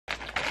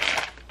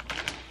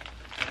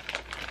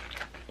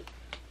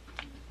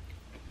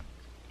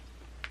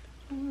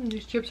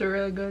These chips are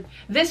really good.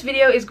 This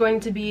video is going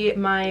to be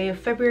my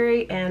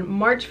February and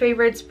March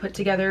favorites put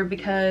together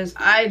because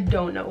I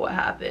don't know what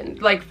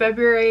happened. Like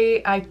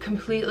February, I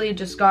completely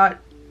just got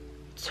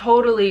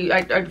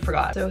I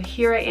forgot. So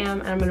here I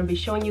am, and I'm going to be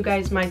showing you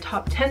guys my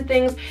top 10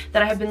 things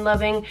that I have been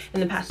loving in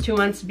the past 2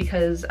 months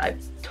because I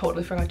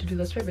totally forgot to do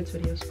those favorites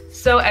videos.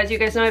 So as you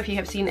guys know, if you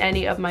have seen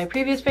any of my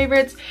previous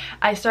favorites,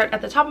 I start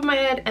at the top of my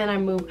head and I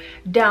move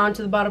down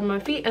to the bottom of my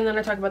feet, and then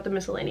I talk about the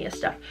miscellaneous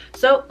stuff.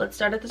 So let's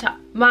start at the top.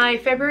 My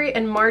February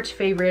and March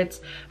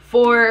favorites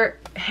for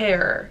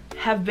hair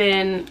have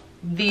been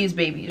these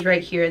babies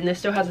right here, and this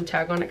still has a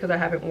tag on it because I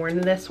haven't worn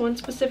this one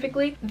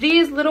specifically.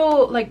 These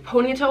little like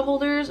ponytail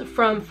holders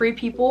from Free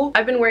People.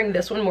 I've been wearing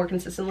this one more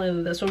consistently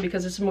than this one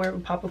because it's more of a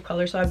pop of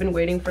color, so I've been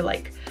waiting for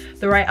like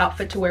the right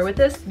outfit to wear with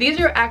this.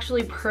 These are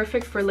actually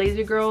perfect for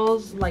lazy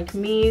girls like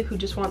me who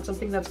just want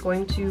something that's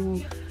going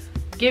to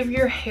give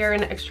your hair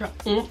an extra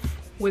oomph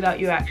without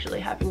you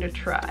actually having to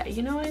try,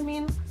 you know what I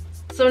mean?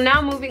 So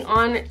now moving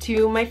on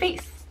to my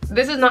face.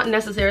 This is not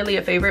necessarily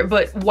a favorite,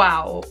 but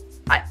wow,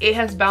 it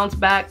has bounced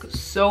back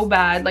so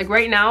bad. Like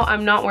right now,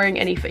 I'm not wearing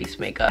any face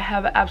makeup. I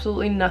have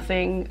absolutely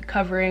nothing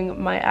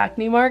covering my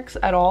acne marks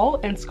at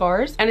all and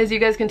scars. And as you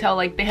guys can tell,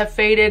 like they have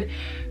faded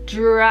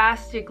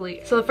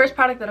drastically. So the first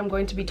product that I'm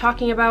going to be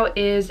talking about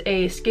is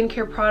a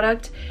skincare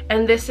product,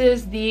 and this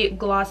is the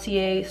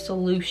Glossier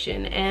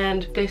Solution.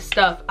 And this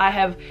stuff, I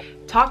have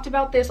talked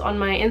about this on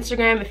my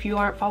Instagram. If you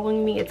aren't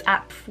following me, it's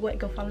at @pfftwhat.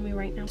 Go follow me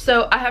right now.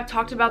 So I have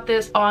talked about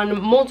this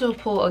on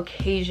multiple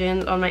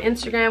occasions on my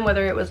Instagram,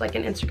 whether it was like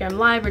an Instagram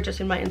live or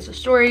just in my Insta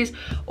stories,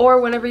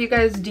 or whenever you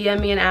guys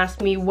DM me and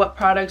ask me what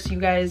products you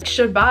guys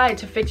should buy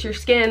to fix your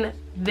skin.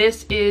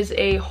 This is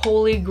a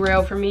holy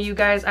grail for me, you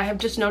guys. I have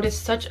just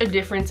noticed such a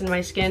difference in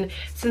my skin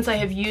since I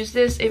have used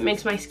this. It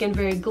makes my skin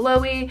very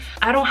glowy.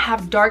 I don't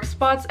have dark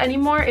spots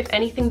anymore. If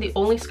anything, the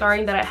only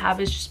scarring that I have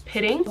is just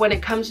pitting. When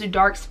it comes to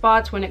dark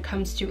spots, when it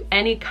comes to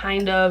any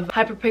kind of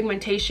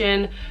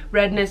hyperpigmentation,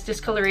 redness,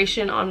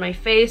 discoloration on my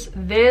face,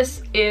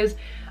 this is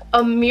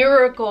a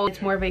miracle.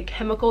 It's more of a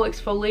chemical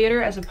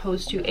exfoliator as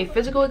opposed to a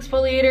physical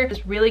exfoliator.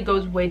 This really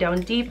goes way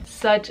down deep.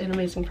 Such an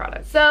amazing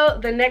product. So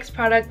the next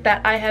product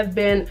that I have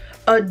been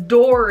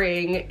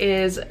adoring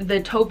is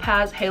the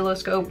Topaz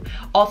Haloscope,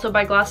 also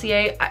by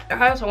Glossier.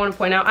 I also want to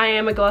point out I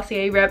am a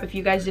Glossier rep if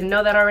you guys didn't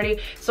know that already.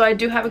 So I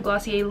do have a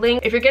Glossier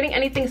link. If you're getting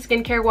anything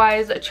skincare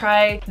wise,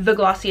 try the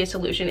Glossier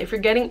Solution. If you're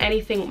getting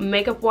anything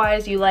makeup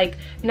wise, you like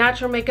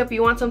natural makeup,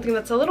 you want something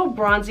that's a little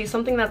bronzy,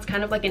 something that's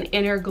kind of like an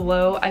inner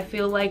glow, I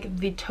feel like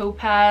the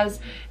Topaz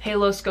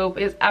Haloscope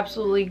is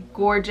absolutely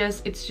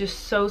gorgeous. It's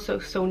just so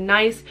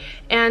nice,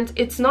 and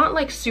it's not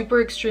like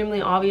super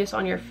extremely obvious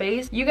on your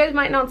face. You guys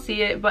might not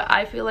see it, but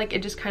I feel like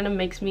it just kind of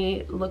makes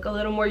me look a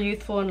little more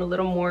youthful and a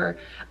little more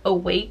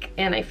awake,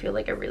 and I feel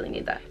like I really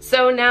need that.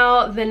 So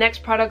now the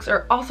next products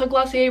are also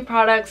Glossier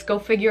products. Go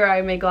figure,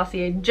 I'm a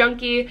Glossier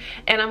junkie,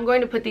 and I'm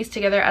going to put these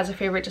together as a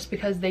favorite just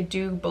because they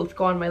do both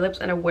go on my lips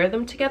and I wear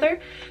them together.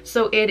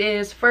 So it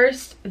is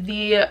first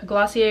the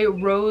Glossier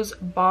Rose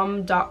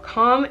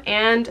Balm.com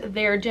and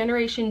their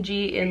Generation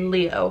G in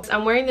Leo.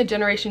 I'm wearing the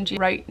Generation G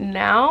right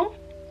now,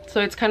 so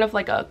it's kind of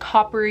like a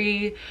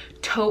coppery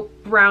taupe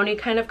brownie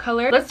kind of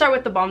color. Let's start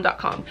with the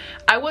Balm.com.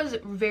 I was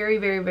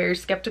very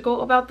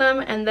skeptical about them,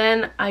 and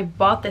then I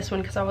bought this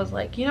one because I was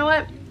like, you know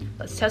what,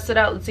 let's test it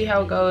out, let's see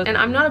how it goes. And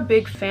I'm not a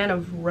big fan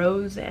of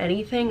rose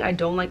anything. I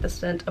don't like the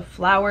scent of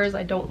flowers.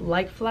 I don't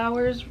like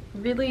flowers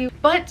really,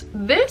 but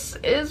this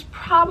is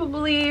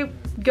probably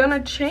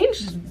gonna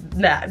change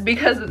that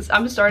because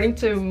I'm starting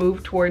to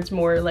move towards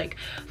more like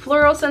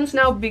floral scents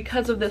now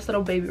because of this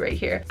little baby right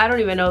here. I don't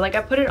even know, like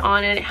I put it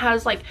on and it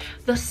has like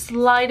the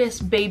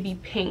slightest baby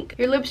pink.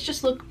 Your lips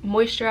just look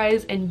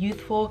moisturized and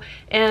youthful,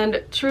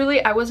 and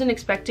truly I wasn't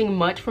expecting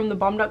much from the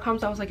Balm.com,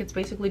 so I was like, it's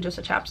basically just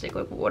a chapstick,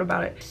 like what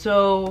about it?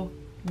 So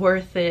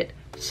worth it.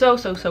 So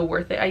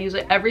worth it. I use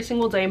it every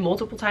single day,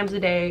 multiple times a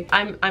day.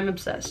 I'm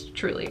obsessed,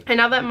 truly. And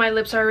now that my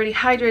lips are already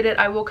hydrated,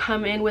 I will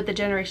come in with the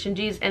Generation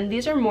G's, and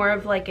these are more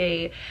of like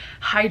a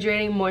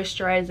hydrating,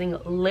 moisturizing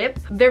lip.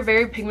 They're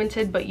very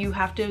pigmented, but you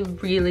have to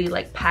really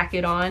like pack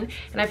it on,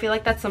 and I feel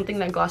like that's something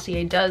that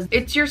Glossier does.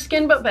 It's your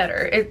skin but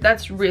better.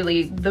 That's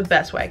really the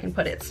best way I can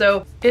put it.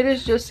 So it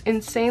is just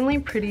insanely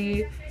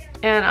pretty,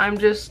 and I'm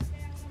just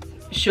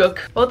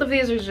shook. Both of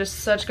these are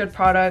just such good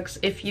products.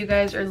 If you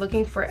guys are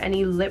looking for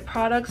any lip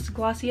products,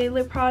 Glossier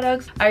lip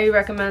products, I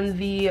recommend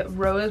the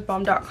Rose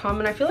Balm.com,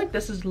 and I feel like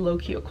this is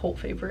low-key a cult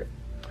favorite.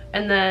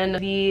 And then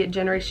the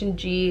Generation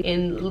G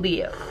in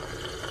Leo.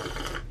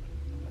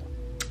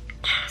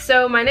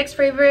 So my next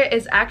favorite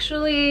is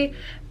actually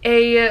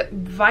a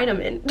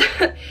vitamin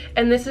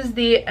and this is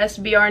the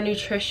SBR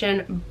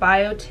Nutrition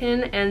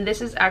Biotin, and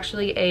this is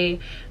actually a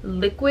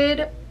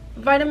liquid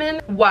vitamin.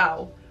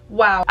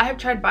 Wow, I have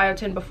tried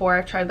Biotin before.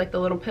 I've tried like the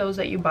little pills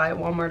that you buy at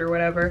Walmart or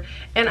whatever,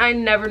 and I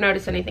never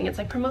noticed anything. It's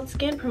like promotes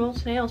skin,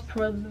 promotes nails,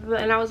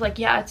 and I was like,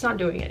 yeah, it's not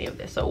doing any of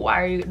this, so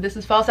why are you, this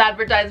is false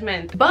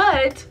advertisement.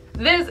 But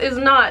this is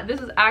not,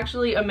 this is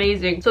actually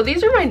amazing. So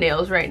these are my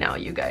nails right now,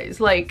 you guys.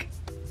 Like,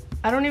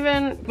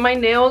 my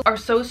nails are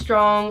so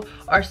strong,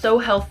 are so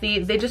healthy.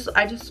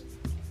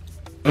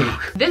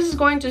 This is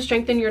going to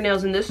strengthen your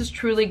nails, and this is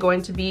truly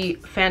going to be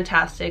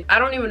fantastic. I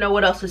don't even know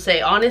what else to say.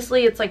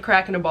 Honestly, it's like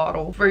cracking a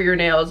bottle for your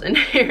nails and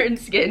hair and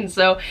skin.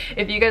 So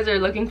if you guys are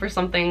looking for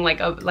something like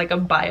a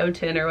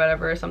biotin or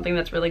whatever, something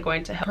that's really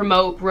going to help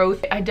promote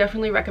growth, I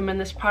definitely recommend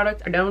this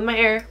product. We're done with my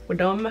hair, we're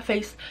done with my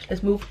face.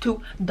 Let's move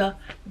to the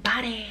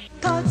body.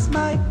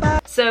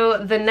 So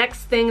the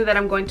next thing that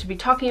I'm going to be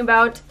talking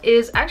about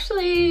is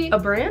actually a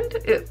brand,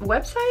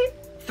 website,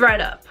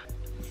 ThredUP.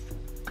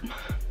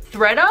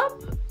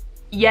 ThredUP?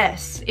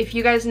 Yes, if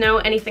you guys know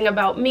anything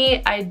about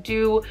me, I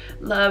do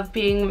love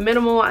being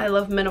minimal. I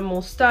love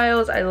minimal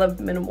styles. I love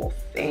minimal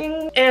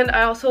things. And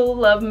I also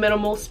love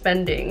minimal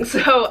spending.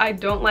 So I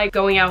don't like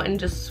going out and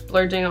just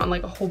splurging on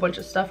like a whole bunch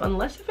of stuff,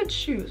 unless if it's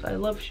shoes. I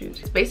love shoes.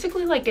 It's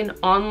basically like an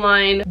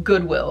online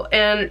Goodwill.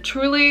 And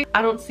truly,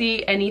 I don't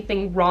see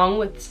anything wrong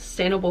with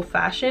sustainable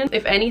fashion.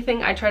 If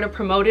anything, I try to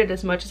promote it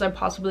as much as I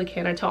possibly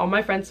can. I tell all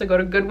my friends to go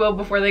to Goodwill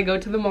before they go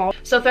to the mall.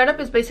 So ThredUP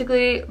is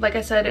basically, like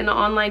I said, an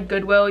online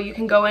Goodwill. You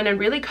can go in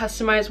and really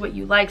customize what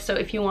you like. So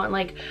if you want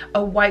like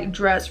a white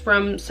dress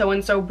from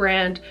so-and-so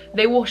brand,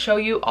 they will show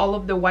you all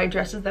of the white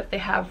dresses that they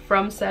have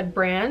from said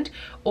brand,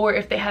 or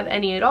if they have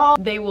any at all,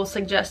 they will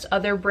suggest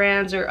other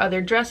brands or other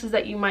dresses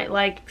that you might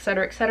like,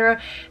 etc,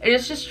 etc. And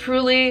it's just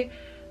truly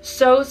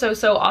so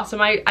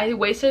awesome. I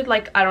wasted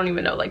like, I don't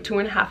even know, like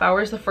 2.5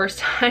 hours the first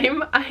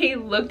time I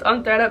looked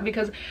on ThredUP,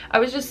 because I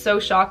was just so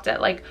shocked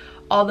at like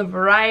all the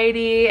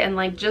variety and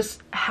like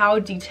just how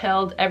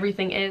detailed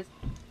everything is.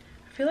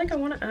 I feel like I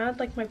want to add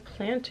like my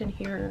plant in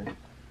here.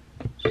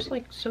 It's just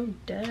like so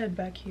dead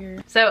back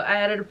here. So I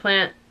added a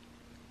plant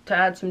to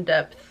add some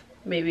depth,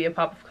 maybe a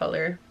pop of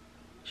color.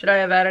 Should I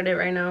have added it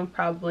right now?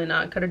 Probably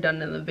not. Could have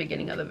done it in the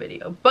beginning of the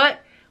video,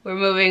 but we're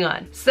moving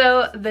on.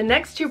 So the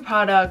next two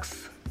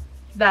products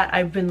that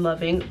I've been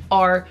loving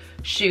are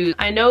shoes.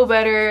 I know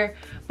better,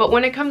 but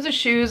when it comes to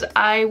shoes,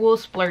 I will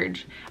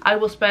splurge. I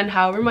will spend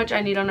however much I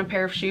need on a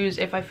pair of shoes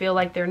if I feel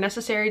like they're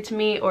necessary to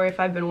me, or if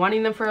I've been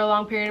wanting them for a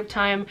long period of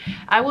time.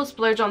 I will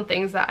splurge on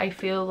things that I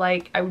feel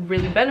like I would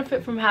really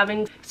benefit from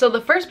having. So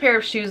the first pair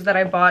of shoes that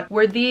I bought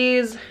were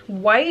these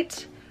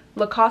white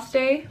Lacoste,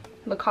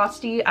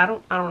 I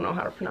don't know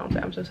how to pronounce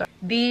it, I'm so sorry.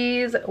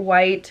 These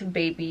white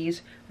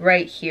babies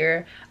right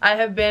here. I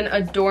have been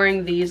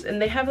adoring these,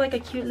 and they have like a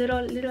cute little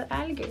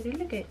alligator.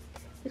 Look at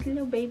this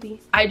little baby.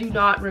 I do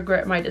not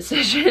regret my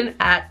decision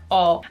at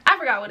all. I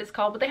forgot what it's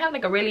called, but they have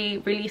like a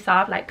really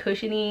soft, like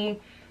cushiony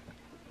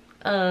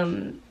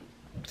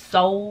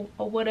sole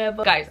or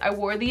whatever. Guys, I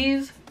wore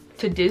these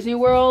to Disney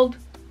World,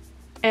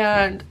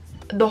 and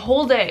the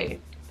whole day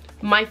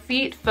my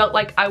feet felt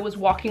like I was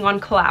walking on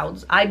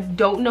clouds. I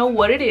don't know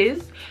what it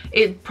is.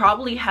 It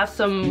probably has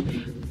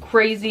some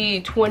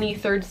crazy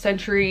 23rd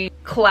century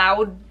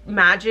cloud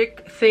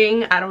magic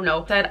thing. I don't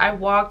know. That I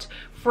walked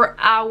for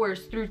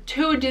hours through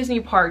 2 Disney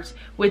parks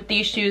with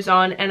these shoes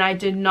on, and I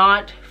did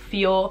not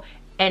feel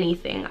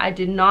anything. I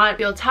did not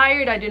feel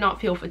tired. I did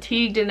not feel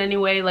fatigued in any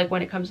way, like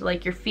when it comes to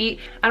like your feet.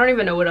 I don't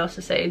even know what else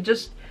to say.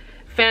 Just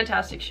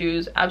fantastic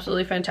shoes.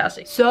 Absolutely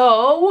fantastic.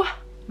 So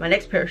my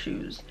next pair of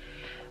shoes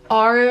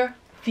are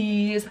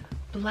these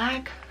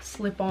black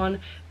slip-on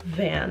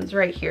Vans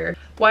right here.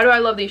 Why do I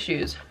love these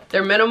shoes?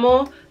 They're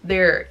minimal,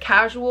 they're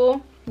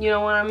casual, you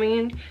know what I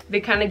mean? They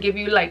kind of give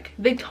you like,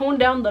 they tone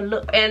down the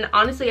look. And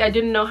honestly, I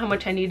didn't know how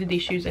much I needed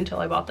these shoes until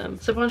I bought them.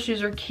 Slip-on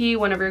shoes are key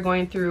whenever you're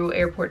going through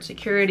airport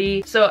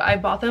security. So I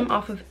bought them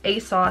off of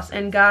ASOS,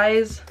 and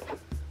guys,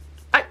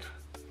 I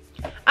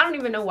don't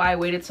even know why I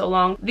waited so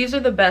long. These are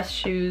the best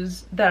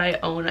shoes that I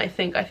own, I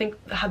think. I think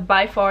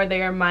by far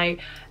they are my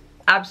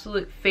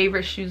absolute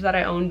favorite shoes that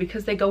I own,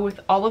 because they go with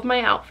all of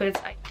my outfits.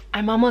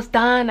 I'm almost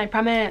done, I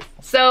promise.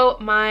 So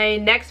my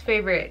next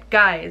favorite,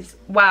 guys,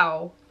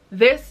 wow,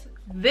 this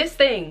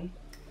thing,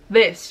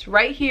 this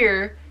right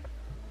here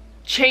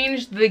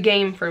changed the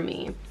game for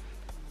me.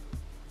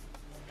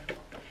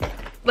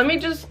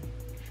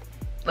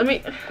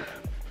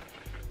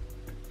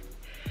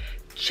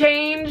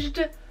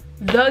 Changed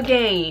the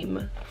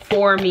game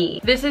for me.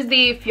 This is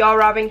the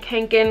Fjallraven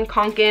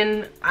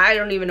Kanken, I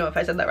don't even know if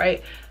I said that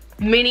right,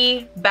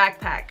 mini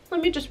backpack.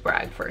 Let me just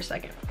brag for a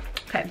second.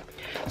 Okay,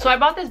 so I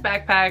bought this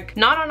backpack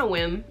not on a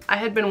whim. I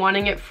had been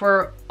wanting it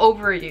for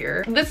over a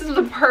year. This is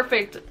the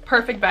perfect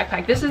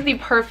backpack. This is the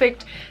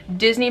perfect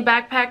Disney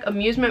backpack,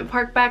 amusement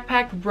park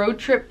backpack, road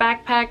trip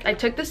backpack. I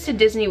took this to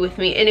Disney with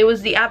me, and it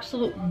was the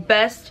absolute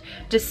best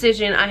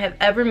decision I have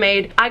ever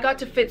made. I got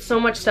to fit so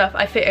much stuff.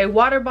 I fit a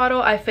water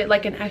bottle, I fit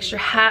like an extra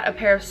hat, a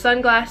pair of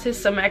sunglasses,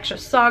 some extra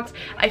socks.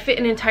 I fit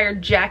an entire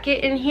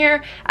jacket in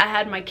here. I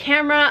had my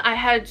camera. I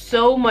had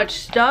so much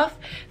stuff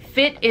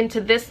fit into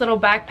this little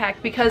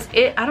backpack, because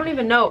I don't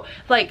even know,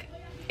 like,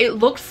 it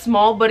looks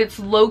small, but it's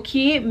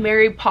low-key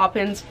Mary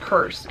Poppins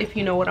purse, if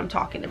you know what I'm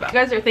talking about. If you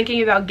guys are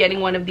thinking about getting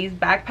one of these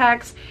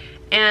backpacks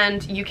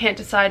and you can't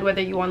decide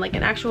whether you want like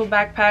an actual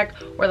backpack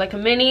or like a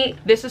mini,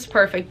 this is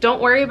perfect.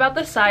 Don't worry about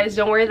the size,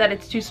 don't worry that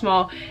it's too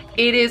small.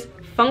 It is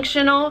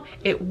functional,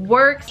 it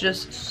works,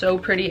 just so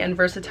pretty and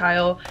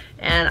versatile,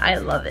 and I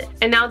love it.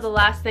 And now the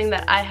last thing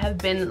that I have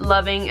been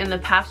loving in the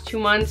past 2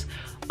 months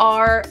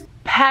are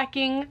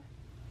packing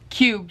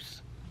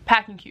cubes.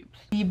 Packing cubes.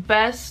 The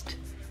best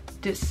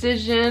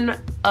decision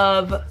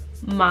of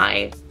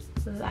my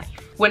life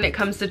when it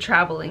comes to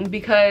traveling,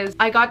 because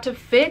I got to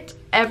fit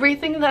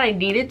everything that I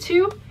needed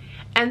to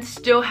and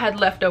still had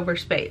leftover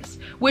space,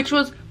 which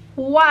was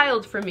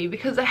wild for me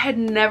because it had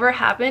never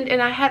happened, and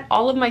I had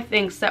all of my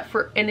things set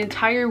for an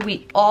entire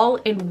week all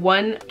in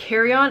one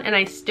carry-on, and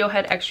I still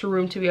had extra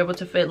room to be able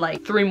to fit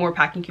like 3 more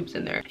packing cubes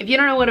in there. If you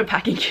don't know what a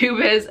packing cube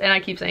is, and I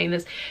keep saying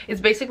this,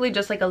 it's basically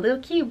just like a little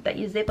cube that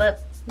you zip up.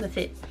 That's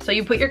it. So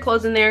you put your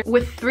clothes in there.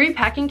 With 3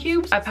 packing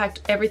cubes, I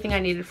packed everything I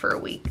needed for a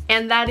week,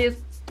 and that is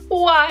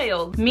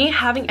wild. Me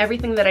having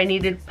everything that I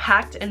needed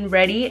packed and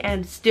ready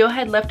and still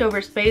had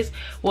leftover space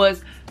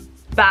was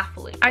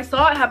baffling. I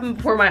saw it happen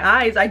before my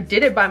eyes. I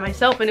did it by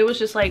myself, and it was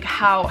just like,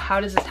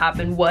 how does this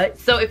happen? What?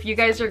 So if you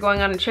guys are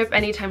going on a trip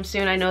anytime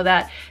soon, I know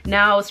that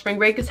now spring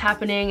break is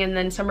happening and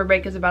then summer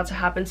break is about to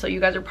happen, so you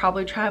guys are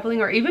probably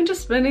traveling or even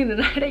just spending the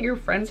night at your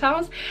friend's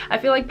house. I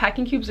feel like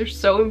packing cubes are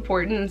so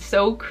important and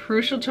so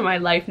crucial to my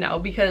life now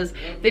because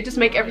they just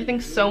make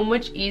everything so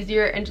much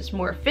easier and just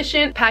more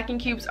efficient. Packing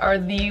cubes are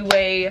the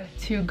way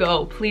to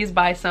go. Please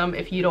buy some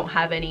if you don't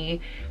have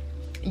any.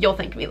 You'll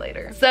thank me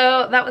later.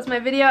 So that was my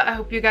video. I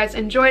hope you guys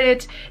enjoyed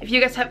it. If you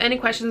guys have any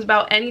questions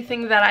about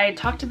anything that I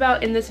talked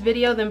about in this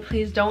video, then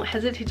please don't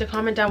hesitate to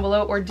comment down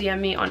below or DM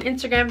me on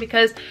Instagram,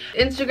 because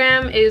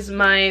Instagram is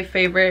my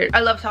favorite. I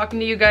love talking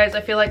to you guys.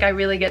 I feel like I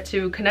really get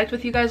to connect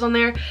with you guys on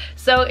there.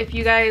 So if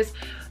you guys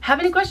have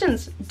any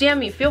questions, DM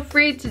me. Feel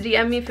free to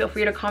DM me. Feel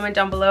free to comment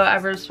down below. I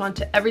respond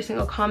to every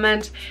single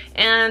comment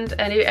and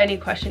any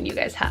question you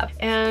guys have.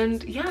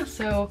 And yeah,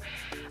 so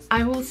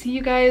I will see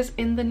you guys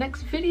in the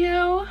next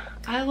video.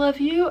 I love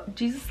you.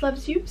 Jesus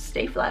loves you.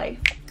 Stay fly.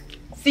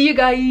 See you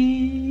guys.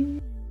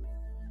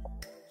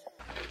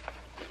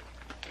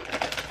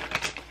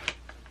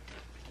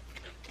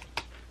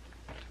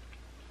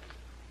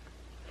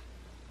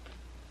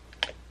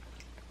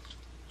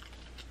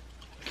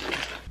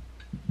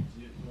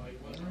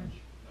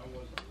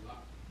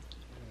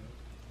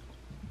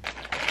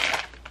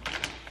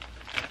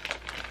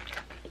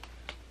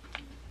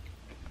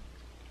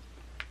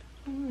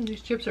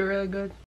 These chips are really good.